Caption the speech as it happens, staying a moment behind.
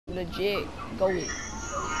legit go in.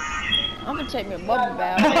 I'm gonna take me a bubble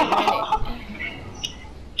bath in a minute.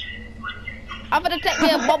 I'm gonna take me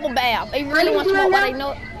a bubble bath. They really want to smoke, but they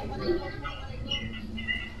know.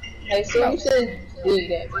 Hey, so you said do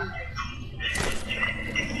that.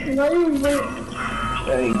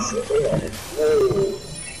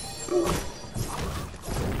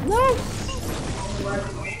 No.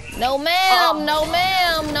 No ma'am, no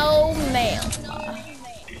ma'am, no ma'am.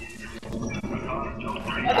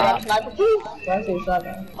 Sniper too? That's a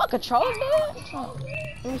shotgun. My controller's dead?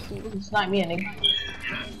 Let me see. You can snipe me, nigga.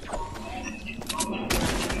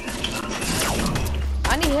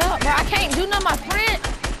 I need help, bro. I can't do nothing, my friend.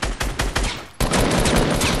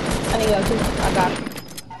 I need help too. I got it.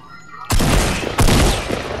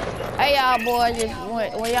 Hey y'all boys,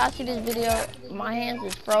 when y'all see this video, my hands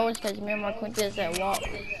is froze because remember I couldn't just at walk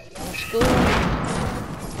from school.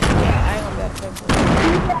 Yeah, I ain't gonna be able to play.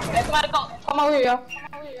 Hey, somebody come over here, y'all.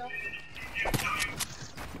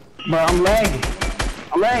 Bro, I'm lagging.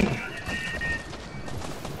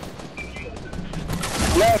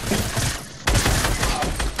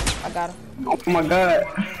 I got him. Oh my god.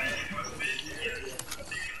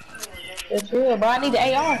 It's real, bro. I need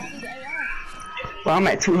the AR. Bro, I'm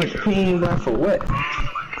at 200 ping, bro, for what?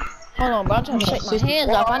 Hold on, bro. I'm trying to shake my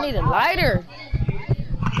hands off. I need a lighter.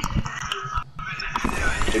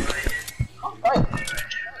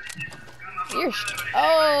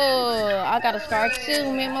 Oh, I got a scar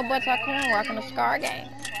too. Me and my butt are rocking a scar game.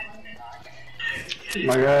 Oh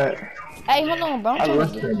my god. Hey, hold on, bro.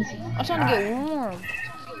 I'm trying to get warm.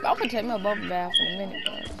 Bro, I'm gonna take me a bubble bath in a minute,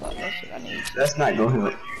 bro. Fuck that shit. I need. That's not gonna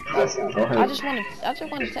help. That's not gonna help. I just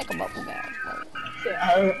want to take a bubble bath. Bro.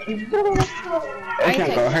 That's not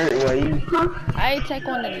gonna hurt, boy. I ain't take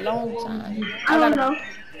one in a long time. I don't know.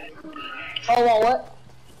 Hold on, what?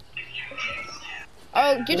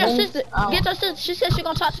 Oh, get your sister. Get your sister. She said she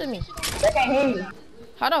gonna talk to me. They can't hear you.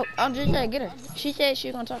 Hold on. I'm just saying, get her. She said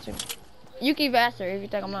she gonna talk to me. You can ask her if you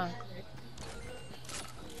think I'm lying.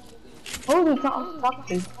 Who are you talking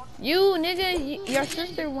to? You, nigga. Your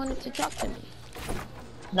sister wanted to talk to me.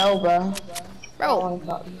 No, bro. Bro,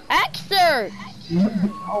 ask her.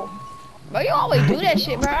 Bro, you always do that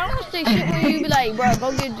shit, bro. I don't say shit when you be like, bro,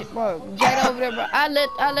 go get Jada over there, bro. I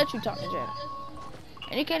let you talk to Jada.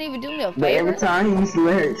 And you can't even do me a favor. But every time he used to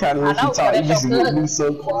let her try to let you talk, you just be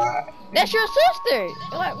so quiet. That's your sister.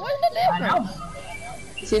 Like, what's the difference?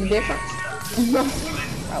 It's a difference. Bro,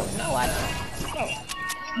 no, I don't. Bro,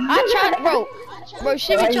 I tried, bro,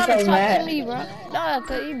 she be trying to talk to me, bro. Nah,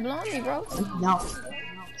 cause you blowing me, bro. No.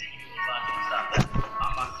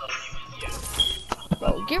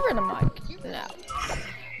 Bro, give her the mic. No.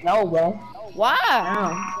 No, bro. Why?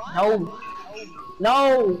 No.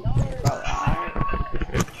 No. Bro,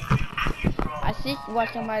 I see why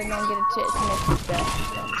somebody don't get a text message back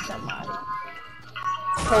from somebody.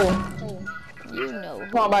 Who? You know.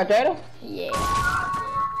 Talking about Jada? Yeah.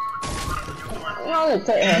 I'm gonna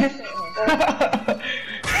take her.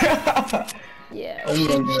 Yeah, she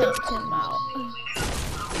jumped him out.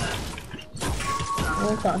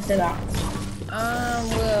 I'm trying to sit out.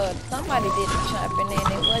 Well, somebody did the chopping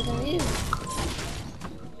and it wasn't you.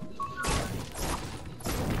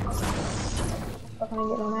 How can I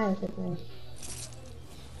get on that with me?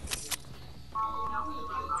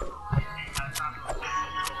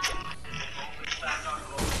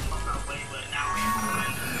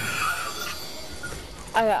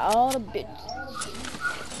 I got all the bitches.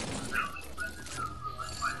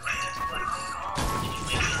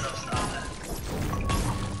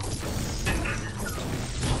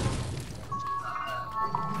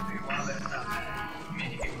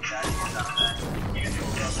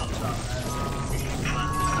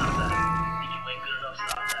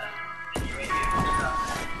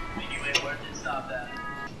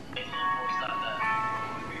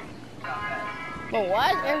 But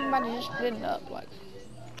why is everybody just splitting up? Like,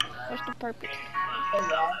 what's the purpose?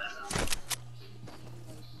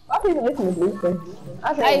 Why people listen to Blueface?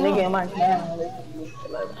 I said hey, nigga in my channel listen to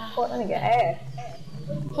Blueface. Like, fuck that nigga ass.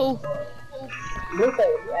 Who?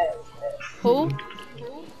 Blueface ass. Who?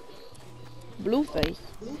 Blueface.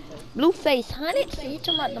 Blueface hunted? So you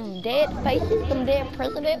talking about them dead faces? Them dead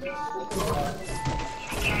presidents?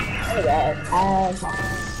 Look at ass. I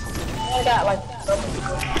got like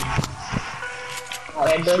oh,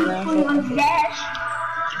 that big now. Dash.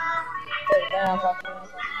 Oh,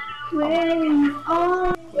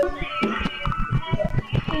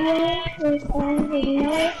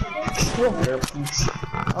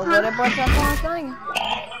 what that boy started singing?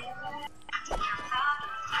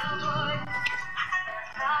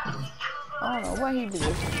 I don't know what he be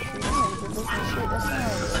listening to. Listen to shit that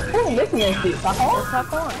sounds. Who listen to shit? Taco? That's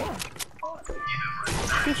Taco, yeah.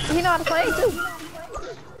 He know how to play too.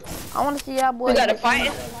 I want to see y'all boys. You got to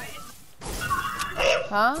fight?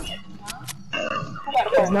 Huh?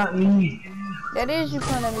 That's not me. That is you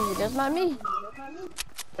playing that music. That's not me.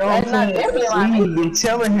 That's not definitely like me. You've been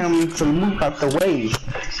telling him to move out the way.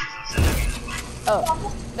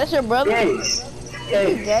 Oh, that's your brother? Yes.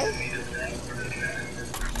 Is he gay?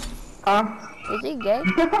 Huh? Is he gay?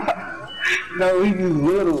 No, he just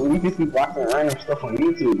little. We just be watching random stuff on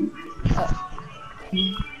YouTube.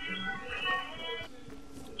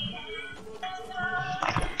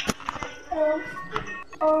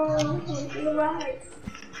 You're right.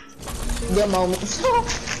 Good moments.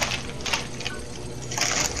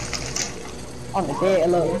 On the bed,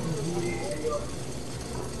 look.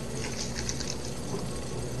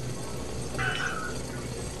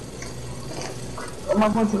 What am I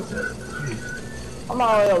going to? I'm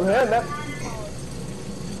already over here, man.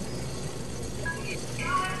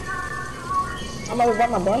 I'm already got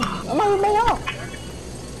my bun. I'm already made off.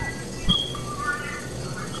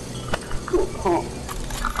 Pump.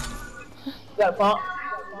 You got a pump?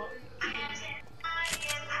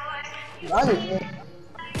 That is good.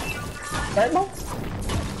 Right, man?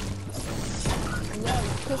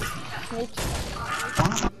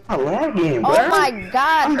 I'm lagging, bro. Oh my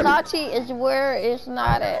God, Salty is where it's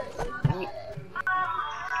not at.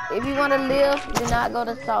 If you want to live, do not go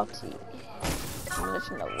to Salty. I'm gonna let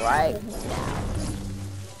you know right now.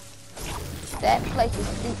 That place is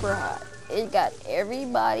super hot. It got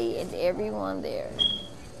everybody and everyone there.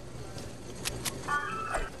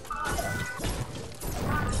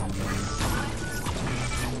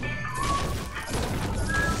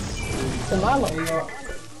 Tomorrow,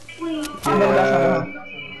 I'm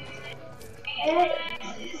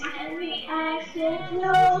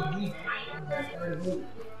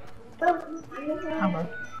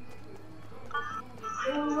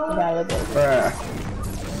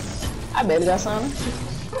I bet got something.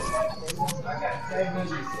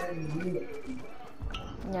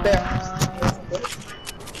 Yeah.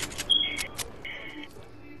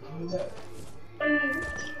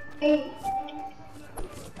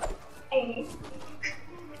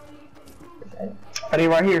 Buddy,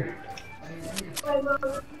 right here. I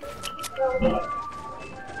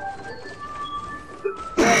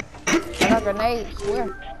got grenades. Where?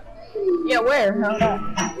 Yeah, where? I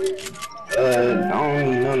don't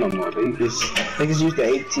even know no more. They just use the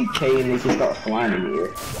ATK and they just start flying in the air.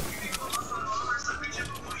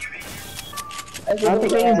 I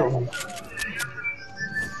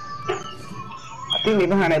think they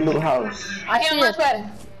behind that little house. I hear lunch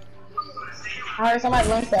pattern. I heard somebody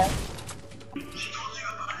lunch pattern.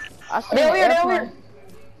 I see They're an over here, airplane.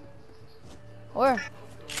 Where?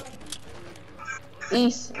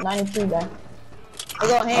 East 93 guy. I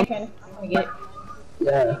go hand cannon. I'm gonna get it.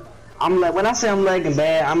 Yeah. I'm like, when I say I'm lagging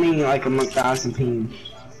bad, I mean like 1,000 ping.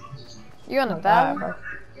 You're on 1,000?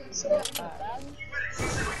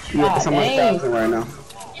 Yeah, it's on 1,000 right now.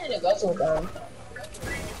 You need to go to a guy.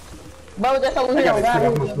 Bro, that's over here.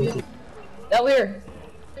 Over here.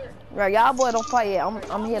 Right, y'all boy don't fight yet.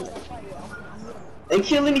 I'm healing. They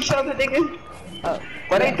killing each other, nigga.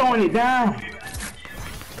 Why they throwing it down?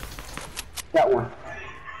 That one.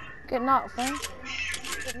 Good knock, fam.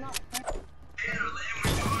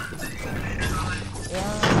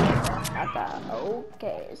 Yeah, I got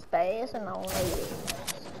okay, spazzing on it.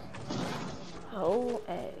 Oh,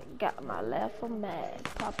 and got my left one mad.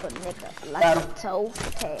 Pop a nigga like a toe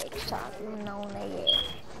tag, shotting on their ass.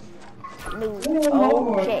 New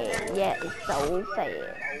okay, yeah, it's so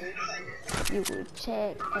fast. You would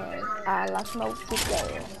check as I smoke the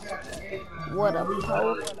gas. What a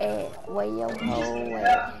poke at, where your hoe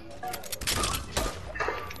at?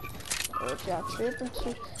 What y'all tripping to?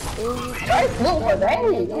 Right, look for that.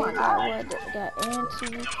 Got into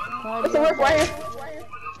you. What's the work right here?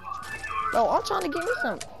 Bro, I'm trying to get me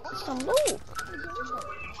some loot.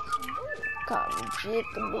 Cotton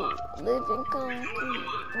jiggaboo, living concrete.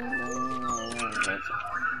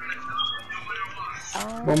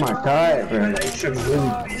 Oh my god, bro. They should really. I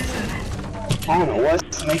don't know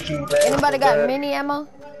what's making you bad. Anybody got mini ammo?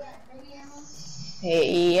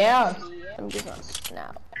 Hey, yeah. Let me get some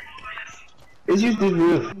now. It's just this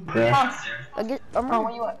roof, bro. I get.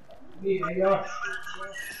 Where you at?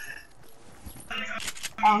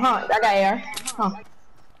 I got air.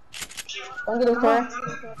 Don't get his car.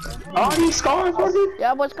 All these scars, was it?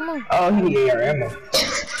 Yeah, boys, come on. Oh, he need air ammo.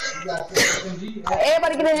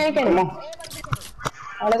 Everybody get in here, Come on.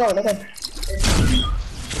 Oh, let's go.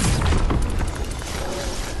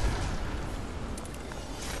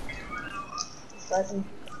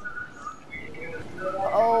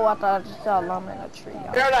 Oh, I thought I just saw a llama in a tree.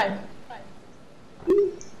 Paradise.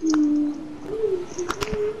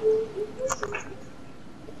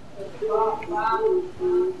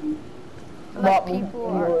 Like people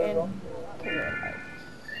are in paradise.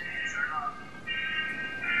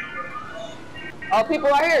 Oh, people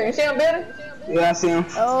are here. You see them building? Yeah, I see him.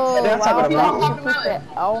 Oh, They're on top of the I don't think we mountain. should push that.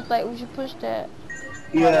 I don't think we should push that.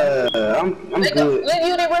 Yeah, I'm good. Let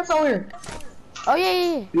you work somewhere. Oh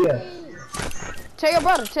yeah. Yeah. Tell your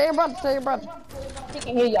brother. He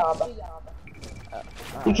can hear y'all, bro.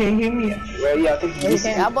 You can't hear me? Well, yeah, I think you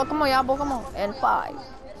can. Y'all boy, come on. And 5,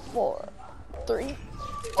 4, 3.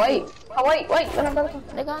 Wait.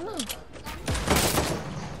 They got none.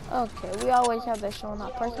 Okay, we always have that showing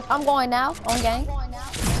up person. I'm going now on game.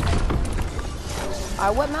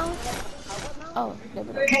 Alright, what mountain? Oh, there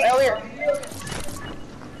we go. Here.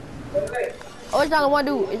 Oh, it's only one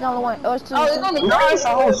dude. It's only one. Oh, it's two. Oh, it's only No, it's a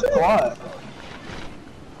whole squad.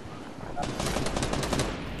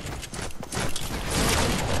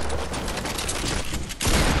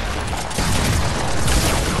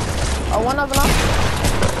 Oh, one of them.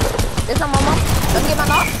 It's on my mom. Let me get my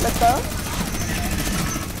knock. Let's go.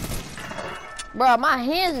 Bro, my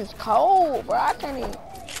hands is cold, bro. I can't even.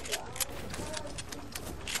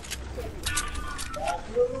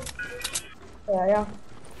 Yeah.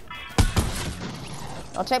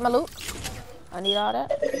 I'll take my loot. I need all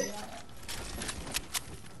that.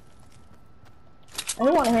 I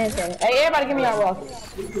don't want a hand cannon. Hey, everybody give me your rock.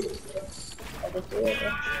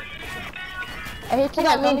 Hey, take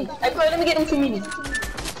that mini. Hey, Clay, let me get them 2 minis.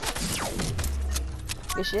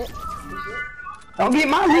 Good shit. Don't get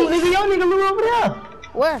my loot, nigga. Your nigga loot over there.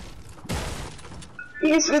 Where?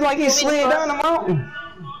 It's like he slid down the mountain.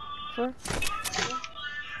 Sure.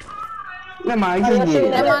 Never mind, just get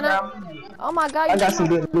it. Oh my god. I got some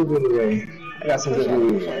good loot anyway.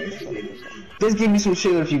 Just give me some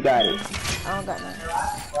shit if you got it. I don't got none.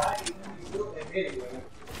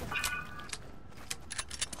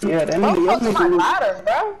 Yeah, that nigga, your nigga ladder,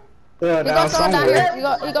 bro. Yeah, He down got some down somewhere. here.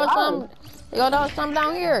 He got some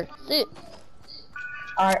down here. Shit.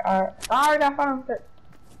 Alright. I already got 5.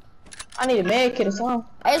 I need a med kit or something.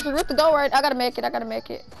 Hey, it's a rip to go right. I gotta make it.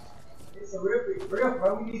 It's a real,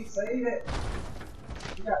 bro. We need to say that.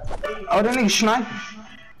 Oh, that nigga sniping.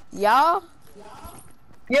 Y'all?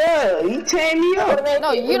 Yeah, he tearing me up.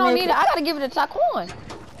 No, you don't need it. I gotta give it to Taquan.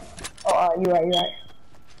 Oh, you're right.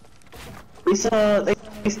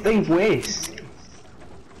 It's they west.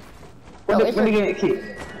 Let me get a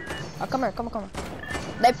kid. Oh, come here.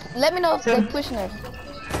 Let me know if they're pushing us.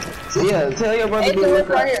 Yeah, tell your brother to look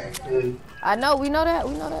right here. I know, we know that.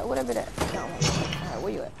 Whatever that. Alright,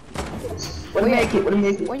 where you at? What do you make it?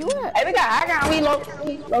 Where you at? Hey, I got me low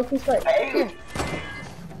key straight. Here.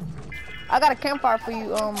 I got a campfire for you,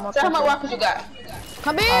 Tell me how much rockets you got.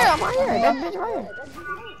 Come here, I'm right here. That bitch right here.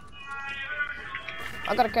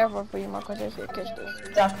 I got a campfire for you, my cousin. Catch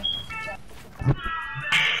this. Yeah.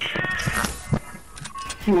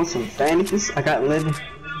 You want some fannies? I got 11.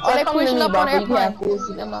 Oh, they pushing up on the airplane.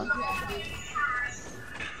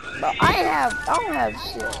 Bro, I don't have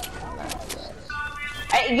shit.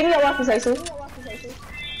 Hey, give me your rockets, Jesus.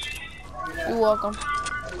 You're welcome.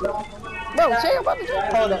 Bro, tell your brother to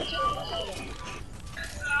Hold up.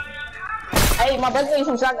 Hey, my brother needs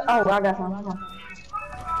some shotgun. Oh, I got some.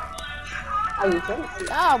 How you doing?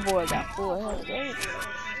 Ah, boy, got 4 health.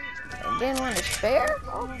 And then when it's fair?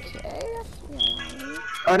 Okay.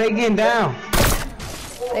 Oh, they getting down.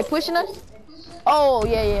 They pushing us? Oh,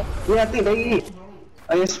 yeah. Yeah, I think they hit.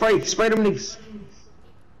 Oh, yeah, spray them niggas.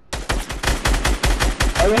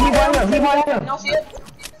 Oh, yeah, he right there. No shit.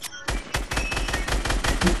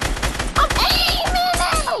 I'm aiming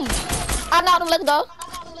at him! I knocked him, let's go.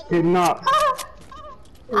 Did not.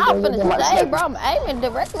 I'm finna say, bro, I'm aiming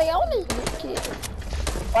directly on this kid.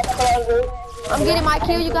 I'm getting my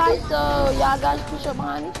kill, you guys, so y'all guys push up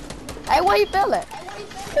behind me. Hey, where you feel at?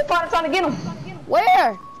 They're trying to get him.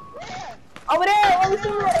 Where? Over there, let me see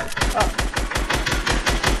that.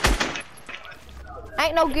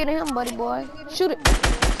 Ain't no getting him, buddy boy. Shoot it.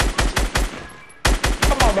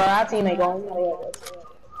 Come on, bro, our team ain't going.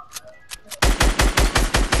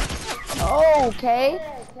 Okay.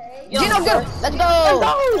 Gino, get him. Let's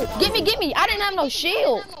go. Get me. I didn't have no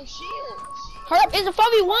shield. Hurry up, it's a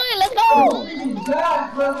 4v1. Let's go.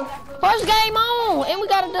 First game on, and we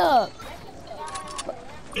got a dub.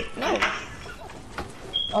 No.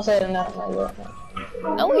 Don't say it enough.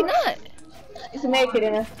 No, we not. It's a med kit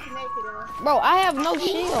in there. Bro, I have no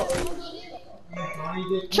shield.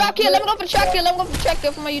 Trap kill, let me go for the trap kill.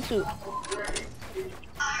 For my YouTube.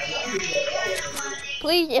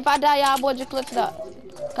 Please, if I die, y'all boys just clutch it up.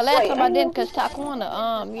 Cause last time I didn't, cause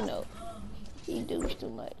Taquana, you know, he does too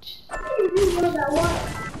much.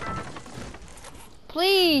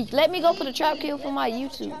 Please, let me go for the trap kill for my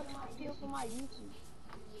YouTube.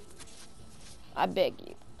 I beg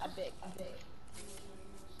you.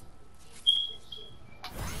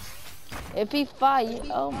 If he fire,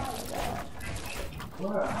 oh my god.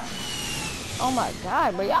 Oh my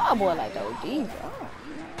god, bro, y'all boy like the OG, bro.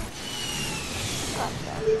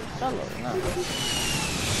 Solo, no.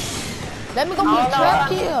 Let me go for the trap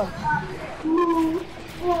kill.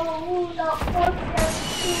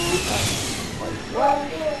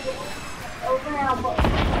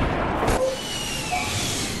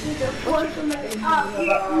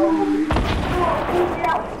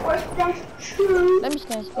 Let me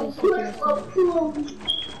stand still.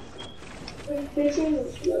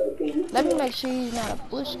 Let me make sure he's not a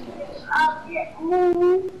bush kid.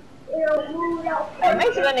 Hey,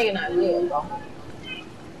 make sure that nigga not dead, bro.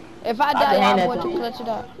 If I die, y'all boy to clutch it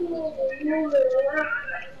out.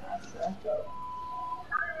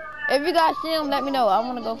 If you guys see him, let me know. I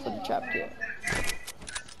want to go for the trap kill.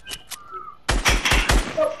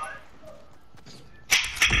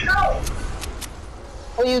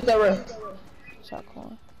 Who used that roof?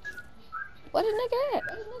 Shotgun. What the nigga at?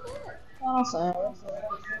 Awesome.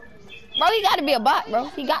 Bro, he got to be a bot, bro.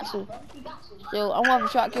 He got to. So I want for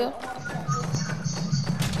shot kill.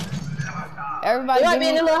 Everybody. You might be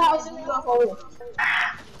in the little house. Hold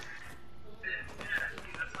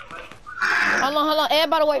on.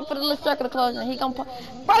 Everybody wait for the little circle to close and he gonna pop.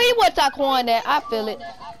 Bro, he was Taquan that. I feel it.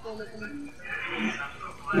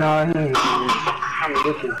 No, he ain't. I'm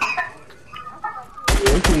looking. He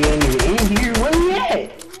ain't even in here. Where he at?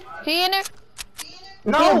 He in there?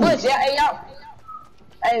 No. He in the bush. Yeah, hey, y'all.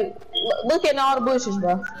 Hey, look at all the bushes,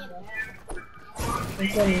 bro.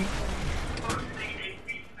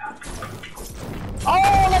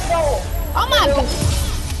 Oh, let's go. Oh my god.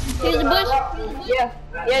 He's in the bush?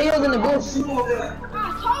 Yeah, he was in the bush. I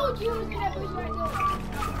told you he was in that bush right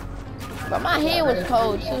there. But my hand was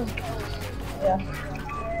cold too. Yeah.